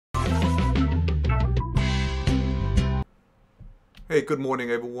Hey, good morning,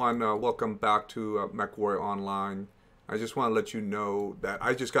 everyone. Welcome back to MechWarrior Online. I just want to let you know that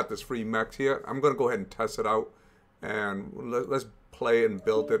I just got this free mech here. I'm going to go ahead and test it out, and let's play and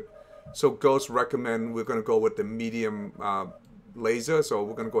build it. So Ghost recommend we're going to go with the medium laser. So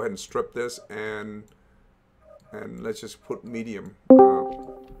we're going to go ahead and strip this, and let's just put medium. I'm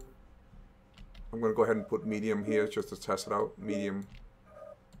going to go ahead and put medium here just to test it out. Medium.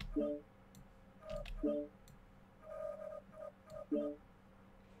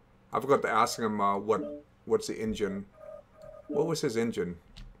 I forgot to ask him what's the engine. What was his engine?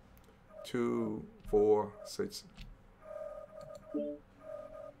 2, 4, 6.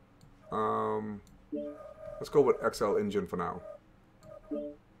 Let's go with XL engine for now.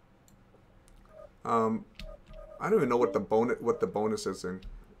 I don't even know what the bonus is in.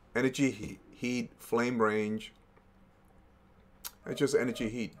 Energy, heat, flame range. It's just energy,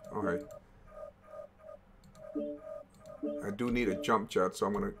 heat. Okay. I do need a jump jet, so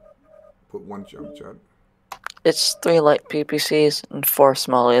I'm gonna put 1 jump jet. It's 3 light PPCs and 4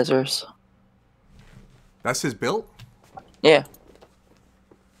 small lasers. That's his build? Yeah.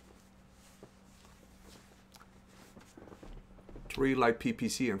 Three light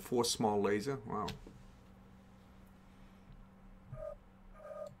PPC and 4 small laser. Wow.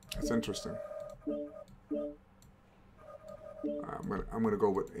 That's interesting. I'm gonna go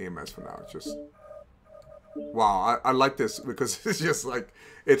with AMS for now. It's just wow. I like this because it's just like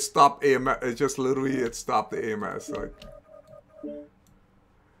it stopped AMS. It just literally it stopped the AMS. Like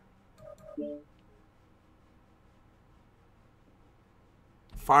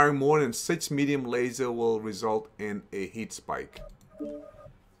firing more than 6 medium laser will result in a heat spike.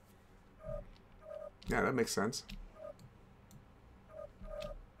 Yeah, that makes sense.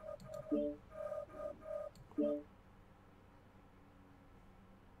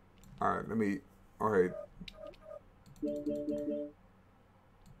 Alright, alright.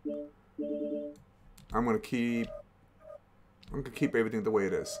 I'm gonna keep everything the way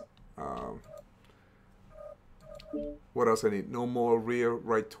it is. What else I need? No more rear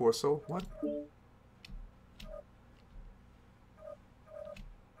right torso. What?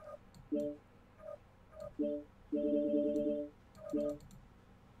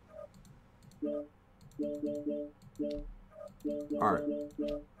 Alright.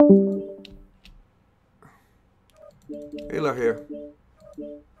 Hey, look here.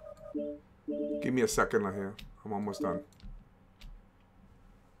 Give me a second, look here. I'm almost done.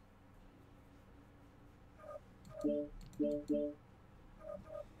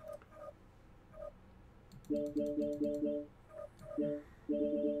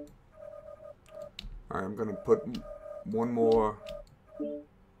 Alright, I'm gonna put 1 more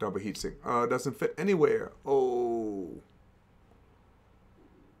double heat sink. It doesn't fit anywhere. Oh.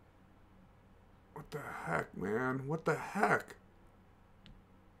 What the heck, man? What the heck?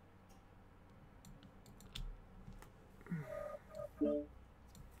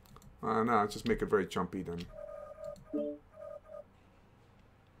 No, just make it very jumpy then.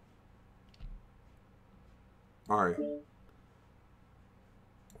 Alright.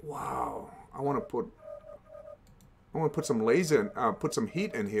 Wow. I want to put some laser in, put some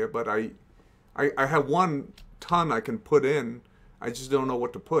heat in here, but I have 1 ton I can put in. I just don't know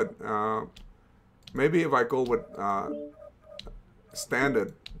what to put. Maybe if I go with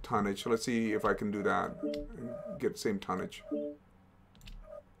standard tonnage, let's see if I can do that and get the same tonnage.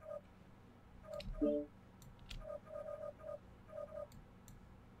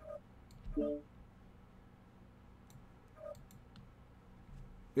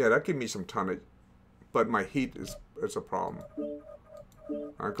 Yeah, that gives me some tonnage, but my heat is a problem.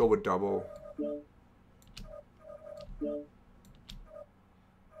 I go with double.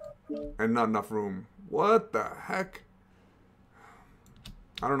 And not enough room. What the heck?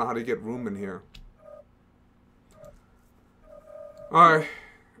 I don't know how to get room in here. Alright.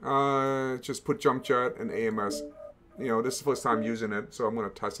 Just put jump jet and AMS. You know, this is the first time using it, so I'm going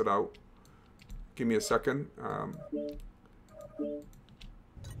to test it out. Give me a second.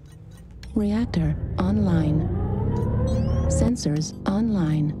 Reactor online. Sensors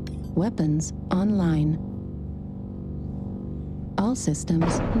online. Weapons online. All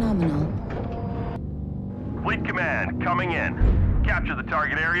systems nominal. Fleet Command, coming in. Capture the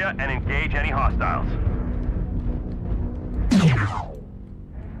target area and engage any hostiles.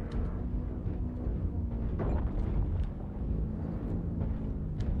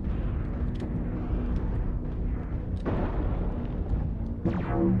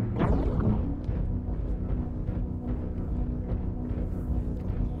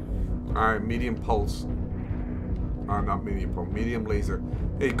 Alright, medium pulse. not medium pulse, medium laser.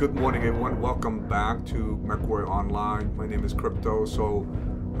 Hey, good morning, everyone. Welcome back to MechWarrior Online. My name is Crypto. So,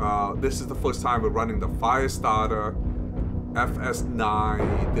 this is the first time we're running the FIRESTARTER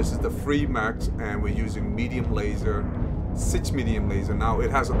FS9. This is the free mechs, and we're using medium laser, 6 medium laser. Now,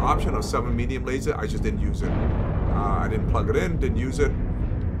 it has an option of 7 medium laser. I just didn't use it. I didn't plug it in, didn't use it,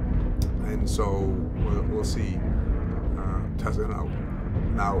 and so we'll see. Test it out.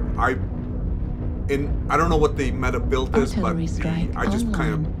 Now, I don't know what the meta build is, but I just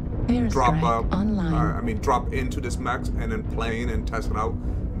kind of drop into this mech and then playing and testing out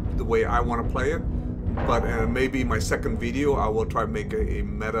the way I want to play it. But maybe my second video, I will try to make a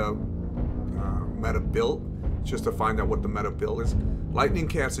meta build just to find out what the meta build is. Lightning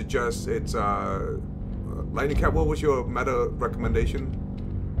Cat suggests it's Lightning Cat. What was your meta recommendation?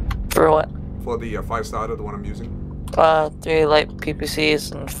 For what? For the FIRESTARTER, the one I'm using. 3 light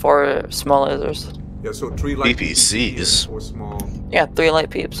PPCs and 4 small lasers. Yeah, so 3 light PPCs? 4 small. Yeah, 3 light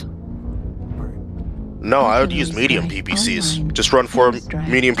peeps. No, I would use medium PPCs. Just run 4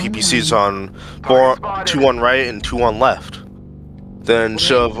 medium PPCs on 2 on right and 2 on left. Then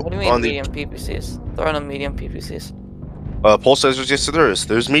shove What do you mean on the medium PPCs? There are no medium PPCs. pulse lasers. Yes, there is.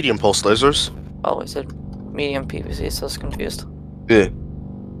 There's medium pulse lasers. Oh, I said medium PPCs, so I was confused. Yeah.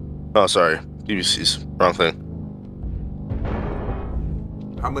 Oh, sorry. PPCs. Wrong thing.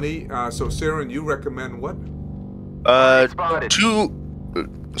 How many? So, Siren, you recommend what? 2.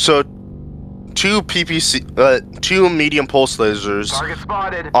 So 2 PPC, 2 medium pulse lasers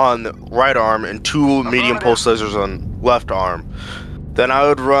on the right arm and 2 medium pulse lasers on left arm. Then I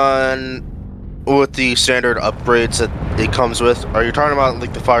would run with the standard upgrades that it comes with. Are you talking about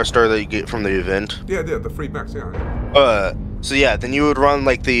like the FIRESTARTER that you get from the event? Yeah, the free mechs, yeah. So yeah, then you would run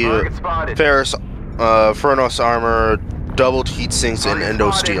like the Furnace armor, doubled heat sinks, and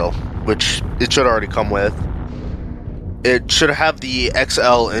endo steel, which it should already come with. It should have the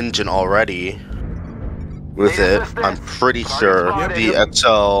XL engine already with it. I'm pretty sure the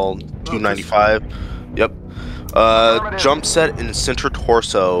XL 295. Yep. Jump set and center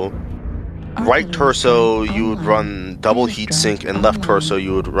torso. Right torso you would run double heat sink, and left torso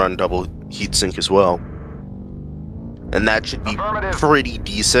you would run double heat sink as well. And that should be pretty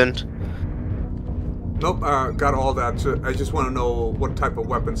decent. Nope, got all that. So I just want to know what type of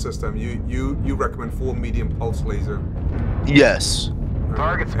weapon system you recommend. 4 medium pulse laser. Yes.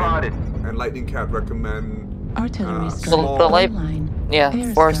 Target spotted. And Lightning Cat recommend Artillery small. The light, online.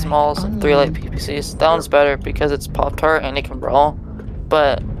 yeah, 4 smalls and 3 light PPCs. That one's better because it's Pop-Tart and it can brawl.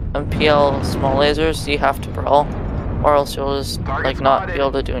 But MPL small lasers, you have to brawl, or else you'll just like not be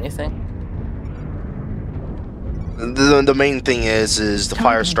able to do anything. The main thing is the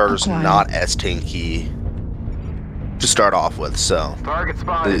FIRESTARTER's not as tanky to start off with, so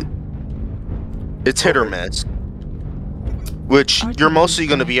it's hit or miss. Which you're mostly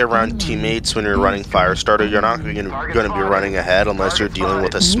going to be around teammates when you're running FIRESTARTER. You're not going to be running ahead unless you're dealing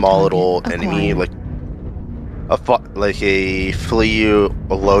with a small little enemy like a Flea, a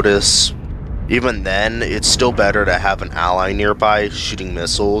Lotus. Even then, it's still better to have an ally nearby shooting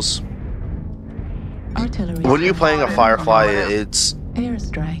missiles. When you're playing a Firefly, it's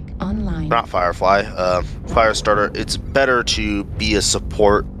Airstrike online. not Firefly, FIRESTARTER. It's better to be a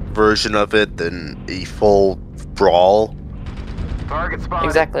support version of it than a full brawl.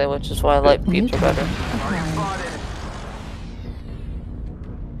 Exactly, which is why light peeps are better.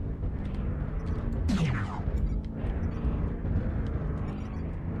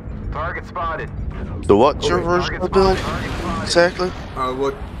 Target spotted. So what's your version of the build exactly?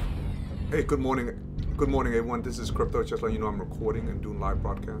 What? Hey, good morning. Good morning, everyone. This is Crypto. Just letting you know I'm recording and doing live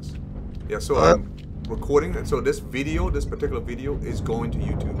broadcasts. Yeah, so I'm recording, and so this particular video is going to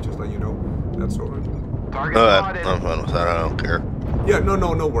YouTube. Just letting you know. That's all right. Target spotted. I'm fine with that. I don't care. Yeah,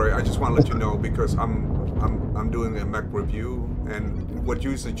 no worry. I just want to let you know because I'm doing a mech review, and what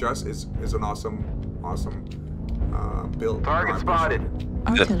you suggest is an awesome build. Target spotted.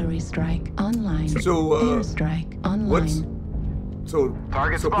 Artillery strike online. So Airstrike online. So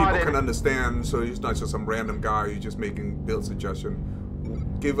Target people spotted. can understand. So you're not just some random guy. You're just making build suggestion.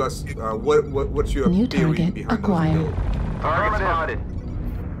 Give us what's your New theory target behind acquired. those builds? Target spotted.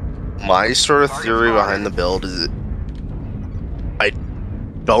 My sort of theory behind the build is I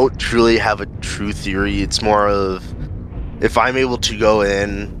don't truly have a true theory. It's more of if I'm able to go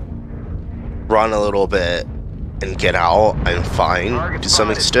in, run a little bit, and get out, I'm fine to some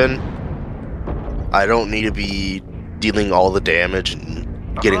extent. I don't need to be dealing all the damage and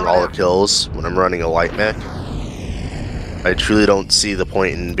getting all the kills when I'm running a light mech. I truly don't see the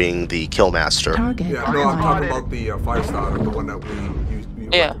point in being the kill master. Target Yeah, no, I'm talking about the FIRESTARTER, the one that we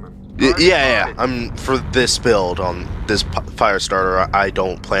Yeah. recommend. Yeah. I'm for this build on this Firestarter. I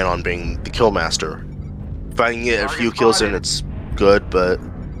don't plan on being the killmaster. If I can get a few kills in, it's good, but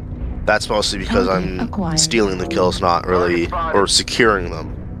that's mostly because I'm stealing the kills, not really, or securing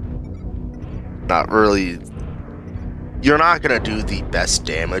them. Not really. You're not gonna do the best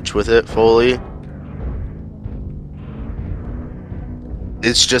damage with it fully.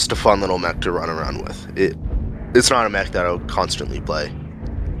 It's just a fun little mech to run around with. It's not a mech that I'll constantly play.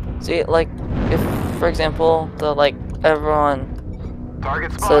 See, like, if, for example, everyone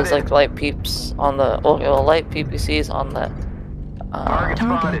says, like, light peeps on the, well, light PPCs on the,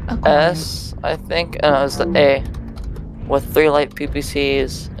 S, I think, and it was the A, with 3 light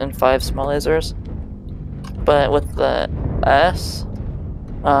PPCs and 5 small lasers. But with the S,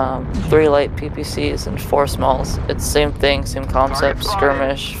 3 light PPCs and 4 smalls. It's same thing, same concept,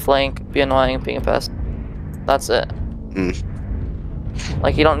 skirmish, flank, be annoying, being a pest. That's it.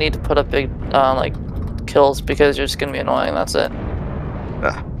 Like, you don't need to put up big, like, kills because you're just gonna be annoying, that's it.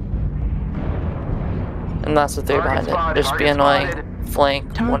 And that's the theory behind it. Just be annoying,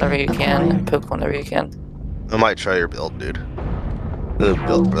 flank whenever you can, and poke whenever you can. I might try your build, dude. There's a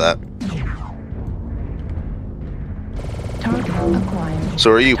build for that.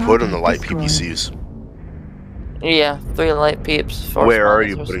 So are you putting the light PPCs? Yeah, 3 light peeps. 4 Where small are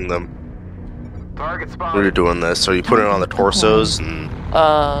you lasers. putting them? Where are you doing this? Are you putting it on the torsos? And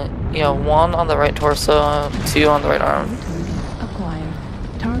yeah, 1 on the right torso, 2 on the right arm.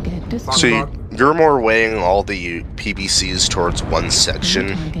 so you're more weighing all the PPCs towards one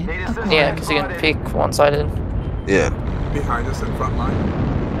section? Yeah, because you can peek one-sided. Yeah. Behind us in front line.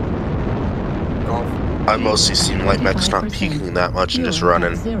 Golf. I mostly seen light mechs not peeking that much and just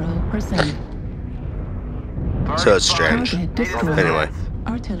running. 0%. So it's strange. Anyway.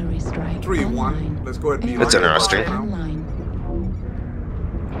 Artillery strike. 3-1. Let's go ahead and be That's interesting. Online.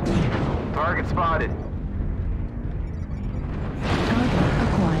 Target spotted. Target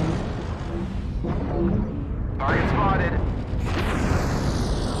acquired. Target spotted.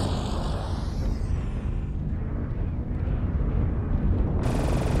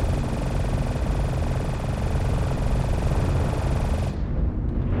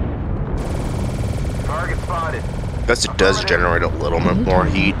 Target spotted. I guess it does generate a little bit more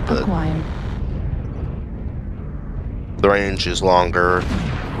heat, but Acquired. the range is longer.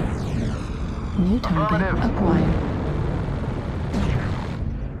 New target acquired.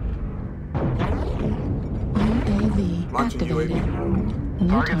 UAV Launching activated. UAV. New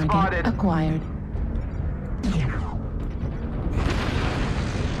Target target spotted. acquired.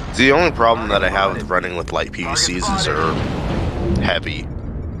 The only problem that I have with running with light PVCs is they're heavy,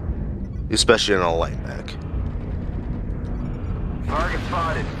 especially in a light mech. Target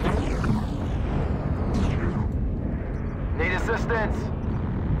spotted. Need assistance.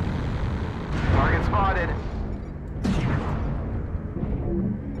 Target spotted.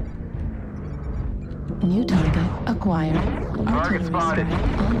 New target acquired. Artillery spotted.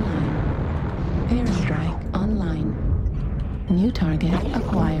 strike online. Airstrike online. New target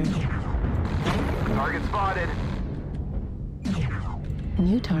acquired. Target spotted.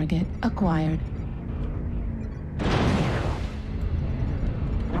 New target acquired.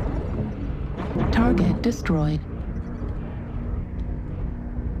 Target destroyed.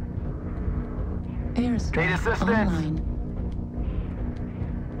 Airstrike assistance. online.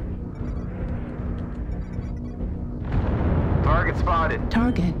 Target spotted.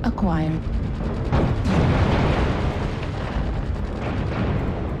 Target acquired.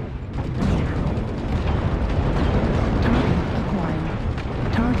 Target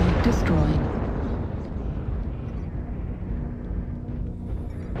acquired. Target destroyed.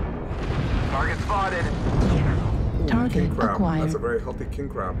 Target spotted. Target King crab. acquired. That's a very healthy king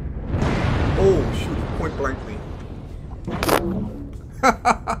crab. Oh, shoot. Point blankly.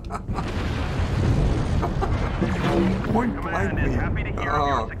 Point blankly.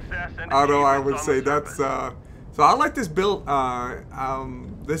 Although I would say that's so I like this build.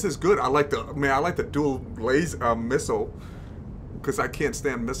 This is good. I like the dual laser missile because I can't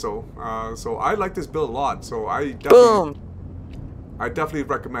stand missile. So I like this build a lot. So I definitely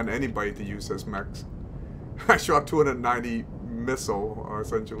recommend anybody to use this mechs. I shot 290 missile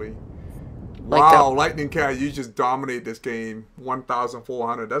essentially. Wow, Lightning Cat, you just dominate this game.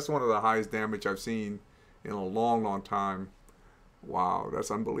 1,400. That's one of the highest damage I've seen in a long, long time. Wow,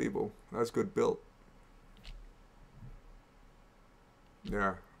 that's unbelievable. That's good built.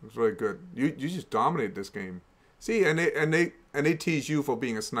 Yeah, it's really good. You just dominate this game. See, and they tease you for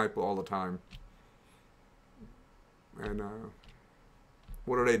being a sniper all the time. And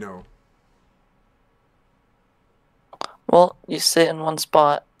what do they know? Well, you sit in one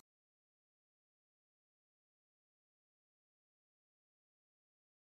spot